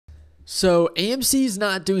So AMC is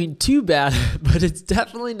not doing too bad, but it's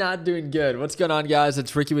definitely not doing good. What's going on, guys?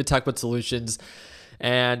 It's Ricky with TechBud Solutions,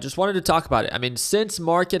 and just wanted to talk about it. I mean, since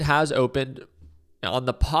market has opened, on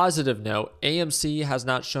the positive note, AMC has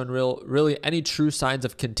not shown really any true signs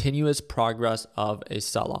of continuous progress of a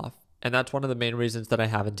sell-off. And that's one of the main reasons that I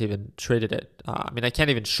haven't even traded it. I mean, I can't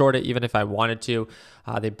even short it even if I wanted to.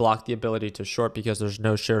 They block the ability to short because there's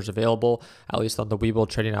no shares available, at least on the Webull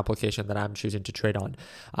trading application that I'm choosing to trade on.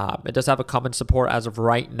 It does have a common support as of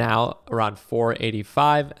right now around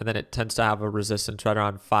 485, and then it tends to have a resistance right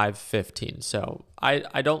around 515. So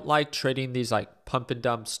I don't like trading these like pump and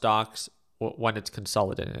dump stocks when it's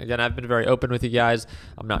consolidating. Again, I've been very open with you guys.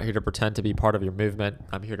 I'm not here to pretend to be part of your movement.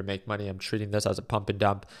 I'm here to make money. I'm treating this as a pump and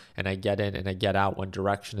dump, and I get in and I get out when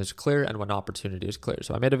direction is clear and when opportunity is clear.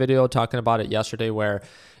 So I made a video talking about it yesterday where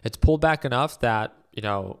it's pulled back enough that,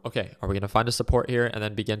 okay, are we going to find a support here and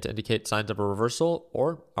then begin to indicate signs of a reversal,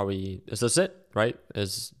 or is this it, right?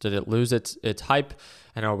 Did it lose its hype,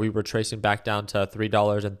 and are we retracing back down to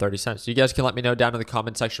 $3.30? So you guys can let me know down in the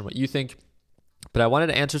comment section what you think. But I wanted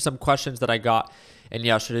to answer some questions that I got in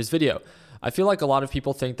yesterday's video. I feel like a lot of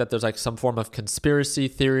people think that there's like some form of conspiracy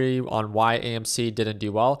theory on why AMC didn't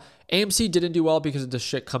do well. AMC didn't do well because it's a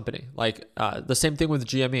shit company. Like the same thing with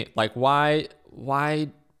GME. Like why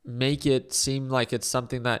make it seem like it's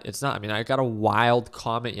something that it's not? I mean, I got a wild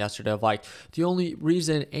comment yesterday of like, the only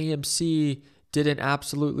reason AMC didn't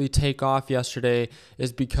absolutely take off yesterday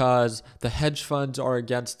is because the hedge funds are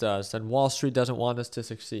against us and Wall Street doesn't want us to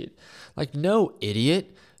succeed. Like, no,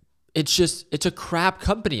 idiot. It's a crap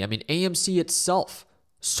company. I mean, AMC itself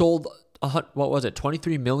sold,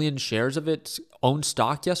 23 million shares of its own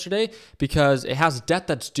stock yesterday because it has debt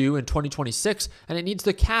that's due in 2026 and it needs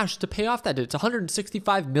the cash to pay off that debt. It's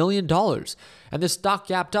 $165 million. And this stock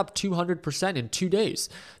gapped up 200% in 2 days.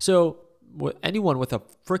 So anyone with a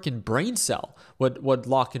freaking brain cell would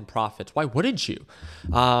lock in profits. Why wouldn't you?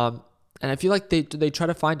 And I feel like they try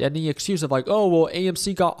to find any excuse of like, oh, well,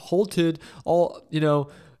 AMC got halted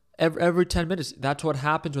every 10 minutes. That's what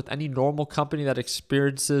happens with any normal company that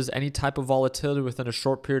experiences any type of volatility within a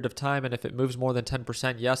short period of time. And if it moves more than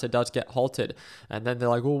 10%, yes, it does get halted. And then they're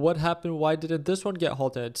like, well, what happened? Why didn't this one get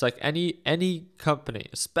halted? It's like any company,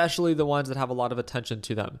 especially the ones that have a lot of attention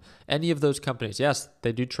to them. Any of those companies, yes,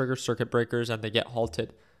 they do trigger circuit breakers and they get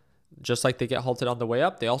halted. Just like they get halted on the way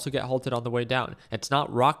up, they also get halted on the way down. It's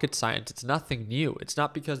not rocket science. It's nothing new. It's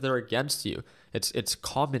not because they're against you. It's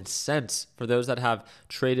common sense for those that have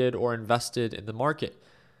traded or invested in the market.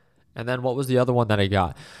 And then what was the other one that I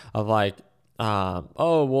got of like,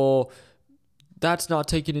 oh, well, that's not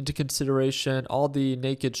taking into consideration all the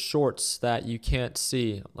naked shorts that you can't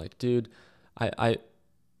see. I'm like, dude, I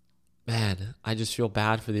just feel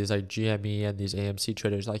bad for these like GME and these AMC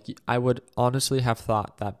traders. Like, I would honestly have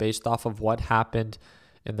thought that based off of what happened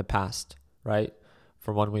in the past, right?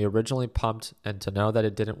 From when we originally pumped and to know that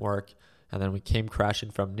it didn't work, and then we came crashing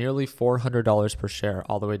from nearly $400 per share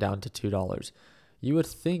all the way down to $2. You would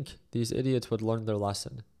think these idiots would learn their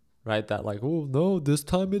lesson, right? That like, oh no, this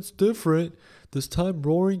time it's different. This time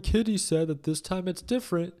Roaring Kitty said that this time it's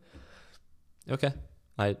different. Okay,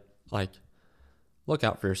 look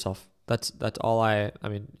out for yourself. That's all I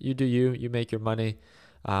mean, you do you make your money,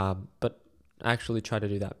 but actually try to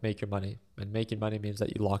do that. Make your money. And making money means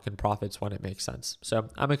that you lock in profits when it makes sense. So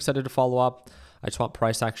I'm excited to follow up. I just want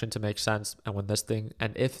price action to make sense.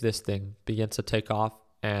 And if this thing begins to take off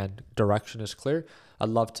and direction is clear, I'd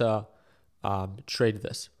love to trade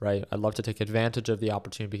this, right? I'd love to take advantage of the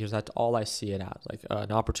opportunity because that's all I see it as, like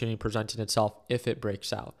an opportunity presenting itself if it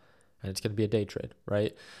breaks out. And it's going to be a day trade,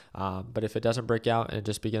 right? But if it doesn't break out and it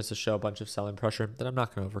just begins to show a bunch of selling pressure, then I'm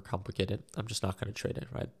not going to overcomplicate it. I'm just not going to trade it,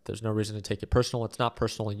 right? There's no reason to take it personal. It's not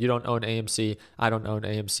personal. You don't own AMC. I don't own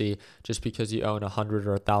AMC. Just because you own 100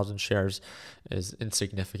 or 1,000 shares is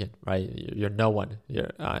insignificant, right? You're no one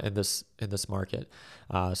in this market.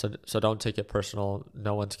 So don't take it personal.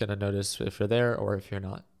 No one's going to notice if you're there or if you're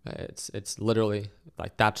not. It's literally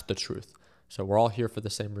like that's the truth. So we're all here for the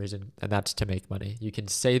same reason, and that's to make money. You can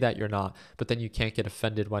say that you're not, but then you can't get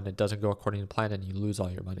offended when it doesn't go according to plan and you lose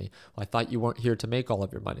all your money. Well, I thought you weren't here to make all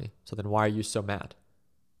of your money. So then why are you so mad?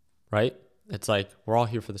 Right? It's like we're all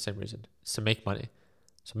here for the same reason. It's to make money.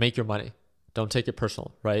 So make your money. Don't take it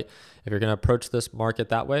personal, right? If you're going to approach this market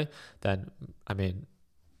that way, then, I mean,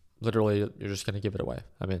 literally, you're just going to give it away.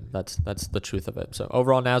 I mean, that's the truth of it. So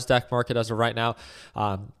overall, NASDAQ market as of right now,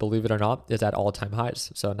 believe it or not, is at all-time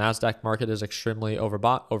highs. So NASDAQ market is extremely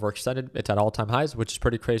overbought, overextended. It's at all-time highs, which is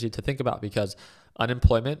pretty crazy to think about because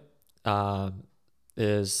unemployment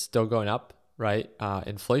is still going up, right?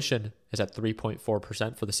 Inflation is at 3.4%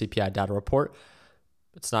 for the CPI data report.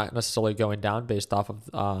 It's not necessarily going down based off of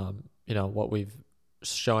what we've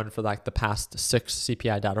shown for like the past 6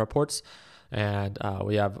 CPI data reports. And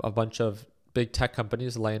we have a bunch of big tech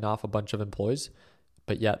companies laying off a bunch of employees,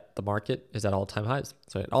 but yet the market is at all-time highs.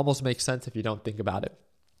 So it almost makes sense if you don't think about it.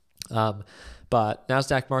 But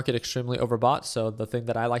NASDAQ market extremely overbought. So the thing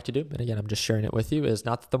that I like to do, and again, I'm just sharing it with you, is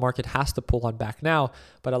not that the market has to pull on back now,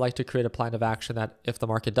 but I like to create a plan of action that if the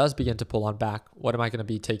market does begin to pull on back, what am I going to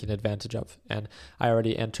be taking advantage of? And I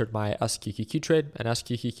already entered my SQQQ trade, and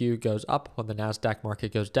SQQQ goes up when the NASDAQ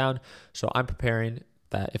market goes down. So I'm preparing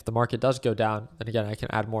that if the market does go down, then again, I can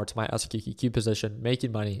add more to my SQQQ position,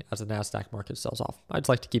 making money as the NASDAQ market sells off. I'd just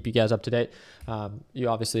like to keep you guys up to date. You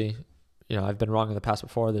obviously, I've been wrong in the past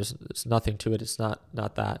before. There's nothing to it. It's not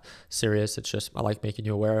that serious. It's just I like making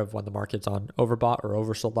you aware of when the market's on overbought or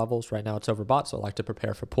oversold levels. Right now it's overbought, so I like to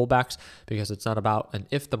prepare for pullbacks because it's not about an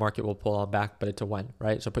if the market will pull on back, but it's a when,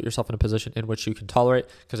 right? So put yourself in a position in which you can tolerate,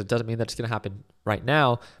 because it doesn't mean that it's going to happen right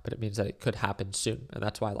now, but it means that it could happen soon. And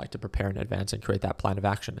that's why I like to prepare in advance and create that plan of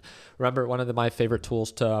action. Remember, one of my favorite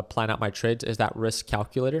tools to plan out my trades is that risk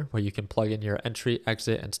calculator where you can plug in your entry,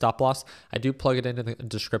 exit, and stop loss. I do plug it in the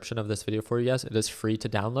description of this video for you guys. It is free to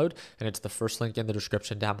download, and it's the first link in the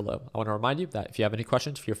description down below. I want to remind you that if you have any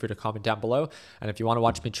questions, feel free to comment down below. And if you want to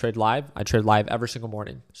watch me trade live, I trade live every single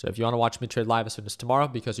morning. So if you want to watch me trade live as soon as tomorrow,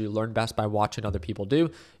 because you learn best by watching other people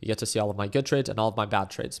do, you get to see all of my good trades and all of my bad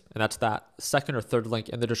trades. And that's that second or third link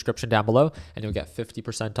in the description down below, and you'll get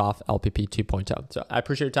 50% off LPP 2.0. So I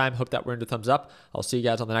appreciate your time. Hope that earned a thumbs up. I'll see you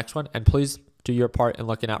guys on the next one. And please do your part in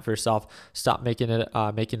looking out for yourself. Stop making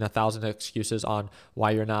 1,000 excuses on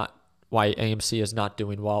why AMC is not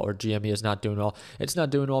doing well or GME is not doing well. It's not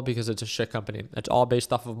doing well because it's a shit company. It's all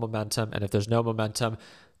based off of momentum. And if there's no momentum,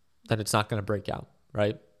 then it's not going to break out,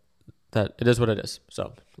 right? That it is what it is.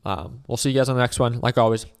 So we'll see you guys on the next one. Like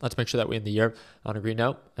always, let's make sure that we end the year on a green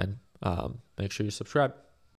note, and make sure you subscribe.